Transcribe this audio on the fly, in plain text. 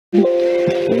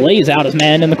lays out his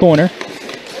man in the corner.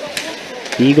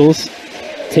 The Eagles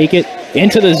take it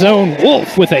into the zone.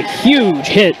 Wolf with a huge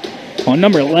hit on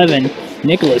number 11,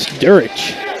 Nicholas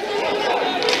Durich.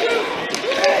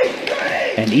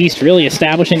 And East really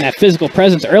establishing that physical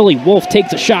presence early. Wolf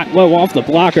takes a shot low off the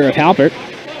blocker of Halpert.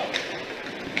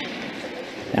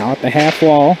 Now at the half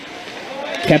wall,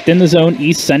 kept in the zone.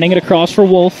 East sending it across for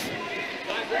Wolf.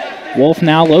 Wolf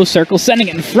now low circle, sending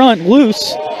it in front,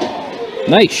 loose.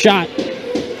 Nice shot,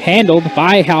 handled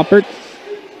by Halpert.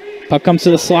 Puck comes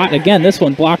to the slot. Again, this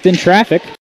one blocked in traffic.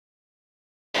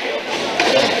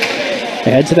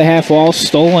 Ahead to the half wall,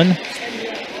 stolen.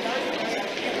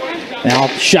 Now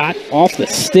shot off the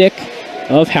stick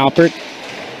of Halpert.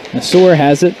 Nassour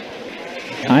has it.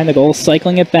 Behind the goal,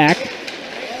 cycling it back.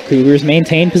 Cougars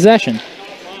maintain possession.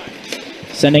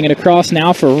 Sending it across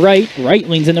now for Wright. Wright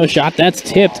leans into a shot. That's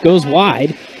tipped. Goes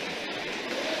wide.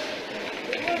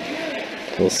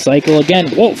 Will cycle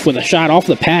again. Wolf with a shot off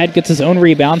the pad. Gets his own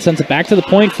rebound. Sends it back to the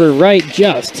point for Wright.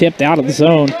 Just tipped out of the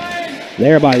zone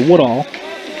there by Woodall.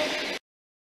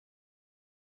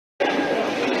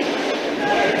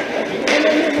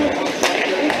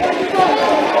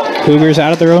 Cougars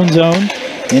out of their own zone.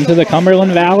 Into the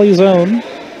Cumberland Valley zone.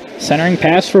 Centering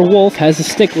pass for Wolf. Has the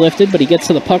stick lifted, but he gets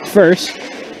to the puck first.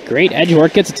 Great edge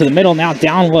work. Gets it to the middle. Now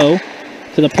down low.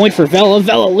 To the point for Vela.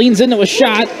 Vela leans into a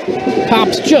shot.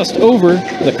 Pops just over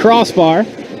the crossbar.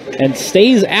 And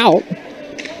stays out.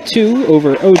 2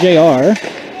 over OJR.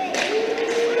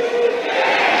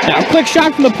 Now quick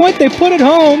shot from the point. They put it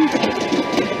home.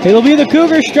 It'll be the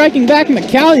Cougars striking back.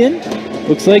 McCallion.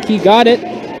 Looks like he got it.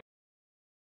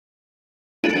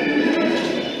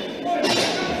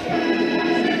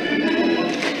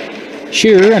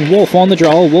 Shearer and Wolf on the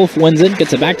draw. Wolf wins it,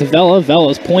 gets it back to Vela.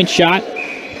 Vela's point shot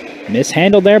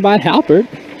mishandled there by Halpert.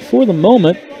 For the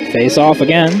moment, face off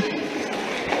again.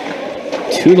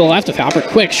 To the left of Halpert.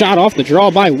 Quick shot off the draw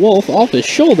by Wolf, off his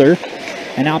shoulder,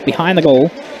 and out behind the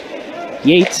goal.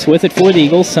 Yates with it for the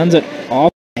Eagles, sends it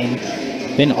off.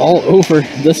 Been all over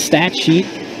the stat sheet.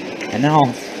 And now,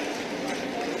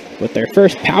 with their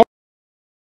first power,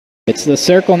 it's the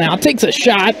circle now. Takes a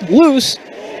shot, loose.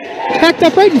 Packed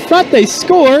up right in front, they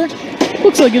score.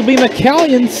 Looks like it'll be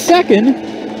McCallion's second.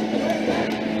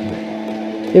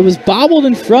 It was bobbled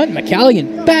in front.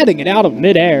 McCallion batting it out of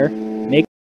midair. Make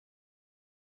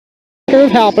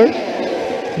of Halpert.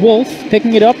 Wolf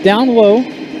picking it up down low.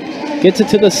 Gets it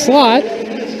to the slot.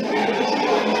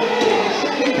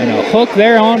 And a hook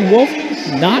there on Wolf.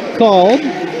 Not called.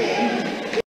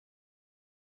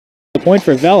 The point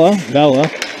for Vela. Vela.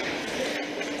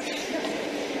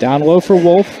 Down low for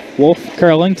Wolf. Wolf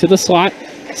curling to the slot.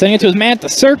 Sending it to his man at the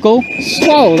circle.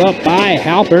 Swallowed up by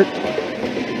Halpert.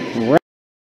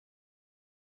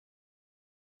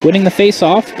 Winning the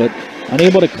face-off, but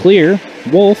unable to clear.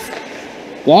 Wolf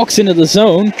walks into the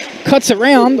zone. Cuts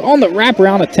around on the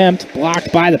wraparound attempt.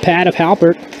 Blocked by the pad of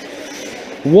Halpert.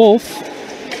 Wolf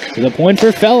to the point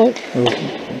for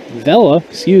Vela,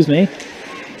 excuse me.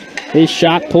 His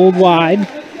shot pulled wide.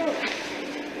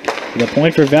 To the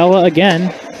point for Vela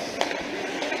again.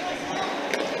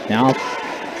 Now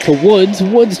to Woods.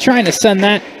 Woods trying to send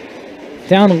that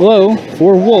down low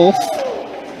for Wolf.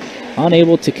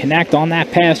 Unable to connect on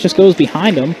that pass. Just goes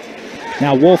behind him.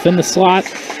 Now Wolf in the slot.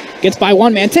 Gets by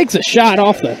one man. Takes a shot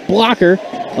off the blocker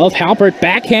of Halpert.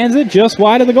 Backhands it just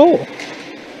wide of the goal.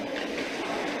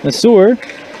 Nassour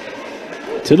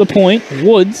to the point.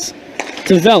 Woods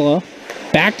to Vela.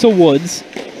 Back to Woods.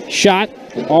 Shot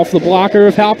off the blocker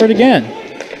of Halpert again.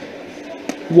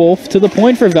 Wolf to the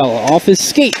point for Vela. Off his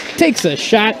skate. Takes a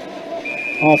shot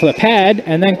off the pad.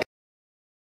 And then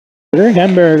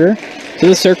Hamburger to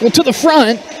the circle. To the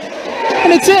front.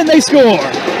 And it's in. They score.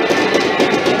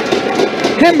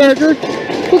 Hamburger.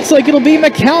 Looks like it'll be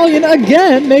McCallion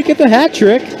again. Make it the hat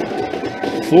trick.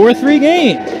 4-3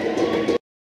 game.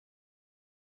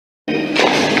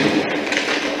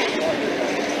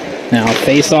 Now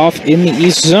face off in the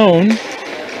east zone.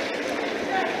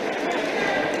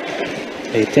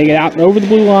 They take it out and over the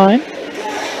blue line.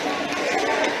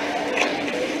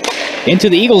 Into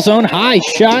the Eagle zone. High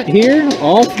shot here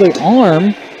off the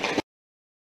arm.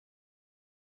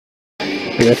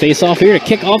 The face off here to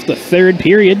kick off the third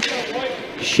period.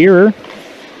 Shearer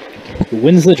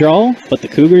wins the draw, but the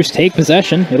Cougars take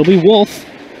possession. It'll be Wolf.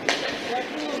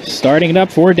 Starting it up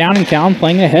for Downingtown,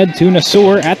 playing ahead to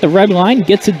Nassour at the red line.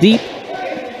 Gets it deep.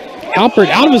 Halpert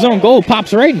out of his own goal,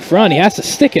 pops right in front. He has to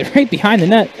stick it right behind the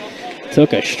net.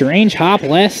 Took a strange hop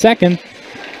last second.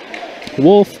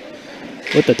 Wolf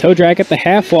with the toe drag at the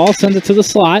half wall, sends it to the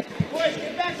slot.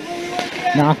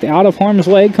 Knocked out of harm's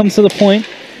way, comes to the point.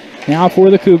 Now for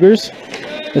the Cougars.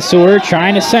 Nassour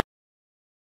trying to send.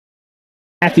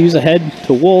 Matthews ahead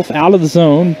to Wolf out of the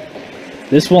zone.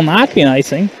 This will not be an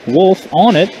icing. Wolf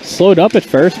on it, slowed up at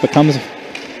first, becomes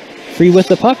free with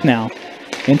the puck now.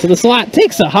 Into the slot,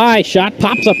 takes a high shot,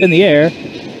 pops up in the air,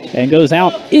 and goes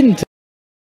out into.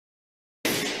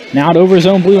 Now to over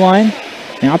zone blue line,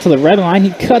 now to the red line.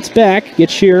 He cuts back,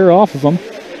 gets Shearer off of him.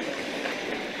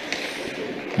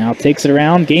 Now takes it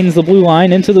around, gains the blue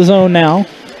line into the zone now.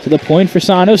 To the point for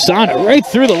Sano. Sano right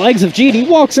through the legs of GD,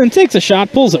 walks in, takes a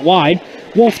shot, pulls it wide.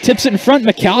 Wolf tips it in front,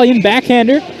 McCallion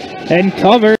backhander, and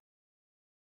cover.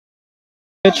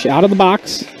 Out of the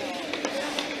box.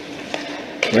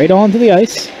 Right onto the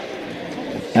ice.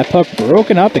 That puck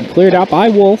broken up and cleared out by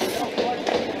Wolf.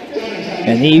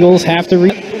 And the Eagles have to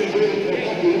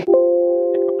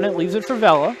It leaves it for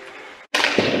Vela.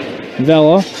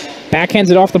 Vela backhands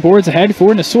it off the boards ahead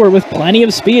for Nassour with plenty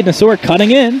of speed. Nassour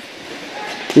cutting in.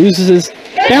 Loses his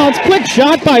balance. Quick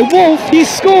shot by Wolf. He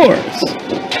scores.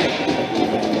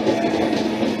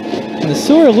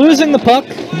 Nassour losing the puck.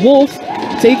 Wolf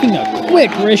taking a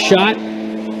quick wrist shot.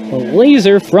 A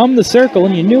laser from the circle,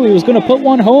 and you knew he was going to put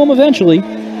one home eventually.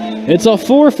 It's a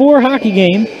 4-4 hockey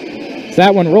game. As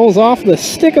that one rolls off the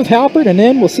stick of Halpert, and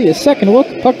then we'll see a second look.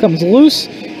 Puck comes loose.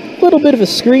 A little bit of a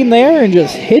screen there, and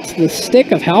just hits the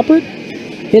stick of Halpert.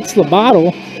 Hits the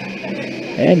bottle,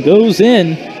 and goes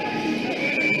in.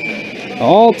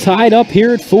 All tied up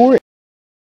here at 4.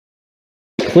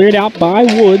 Cleared out by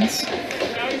Woods.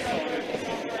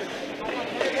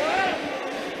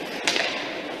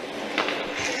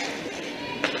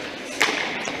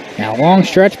 Now long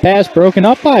stretch pass broken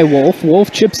up by Wolf.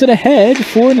 Wolf chips it ahead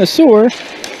for Nassour.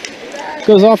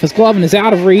 Goes off his glove and is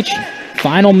out of reach.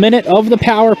 Final minute of the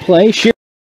power play.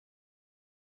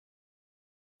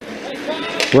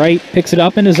 Wright picks it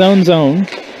up in his own zone.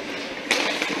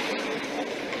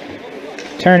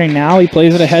 Turning now, he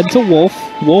plays it ahead to Wolf.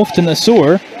 Wolf to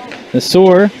Nassour.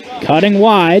 Nassour cutting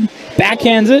wide.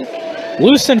 Backhands it.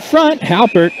 Loose in front.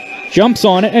 Halpert jumps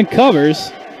on it and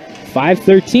covers.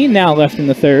 5:13 now left in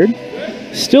the third.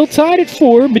 Still tied at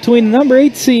 4 between the number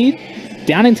 8 seed,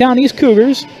 Downingtown East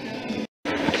Cougars.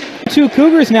 2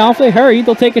 Cougars now. If they hurry,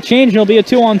 they'll take a change and it'll be a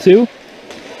 2-on-2.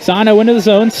 Sano into the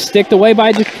zone, sticked away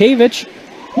by Djukavich.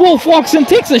 Wolf walks in,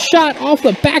 takes a shot off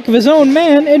the back of his own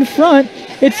man in front.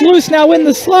 It's loose now in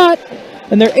the slot,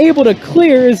 and they're able to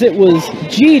clear as it was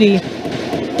GD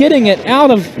getting it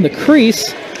out of the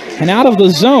crease and out of the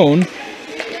zone.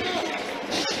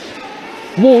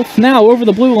 Wolf now over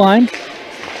the blue line.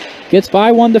 Gets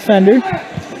by one defender.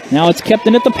 Now it's kept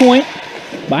in at the point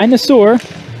by Nassour.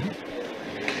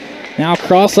 Now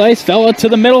cross ice. Vela to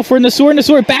the middle for Nassour.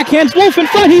 Nassour backhands Wolf in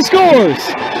front. He scores!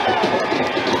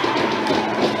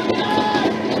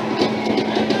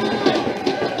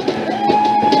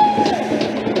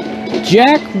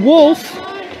 Jack Wolf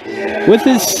with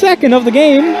his second of the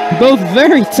game. Both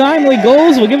very timely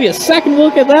goals. We'll give you a second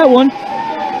look at that one.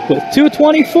 With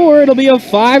 2:24, it'll be a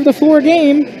 5-4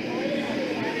 game.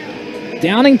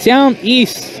 Downingtown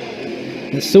East.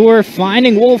 Nassour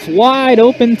finding Wolf wide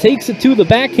open, takes it to the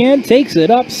backhand, takes it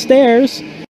upstairs.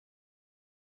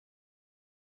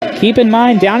 Keep in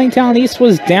mind, Downingtown East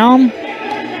was down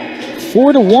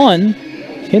 4-1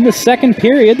 in the second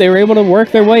period. They were able to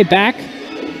work their way back.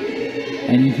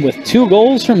 And with 2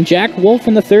 goals from Jack Wolf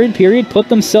in the third period, put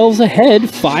themselves ahead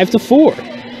 5-4.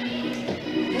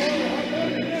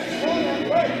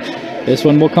 This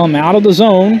one will come out of the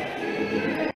zone.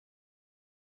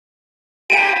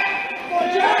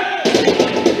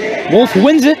 Wolf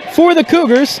wins it for the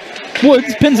Cougars.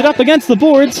 Woods pins it up against the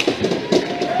boards.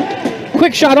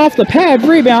 Quick shot off the pad,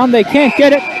 rebound. They can't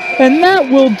get it. And that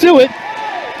will do it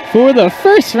for the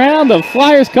first round of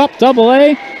Flyers Cup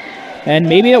AA. And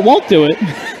maybe it won't do it.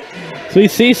 So we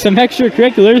see some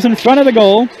extracurriculars in front of the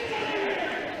goal.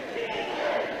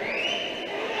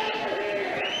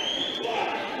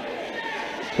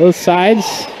 Both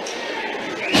sides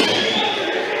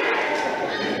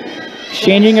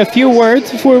exchanging a few words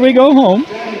before we go home.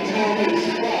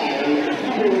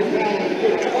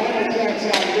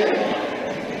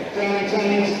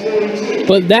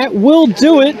 But that will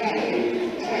do it.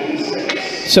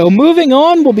 So moving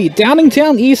on will be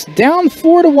Downingtown East down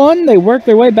 4-1. They work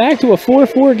their way back to a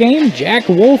 4-4 game. Jack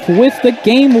Wolf with the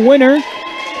game winner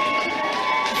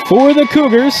for the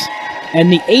Cougars. And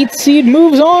the 8 seed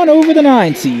moves on over the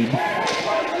 9 seed.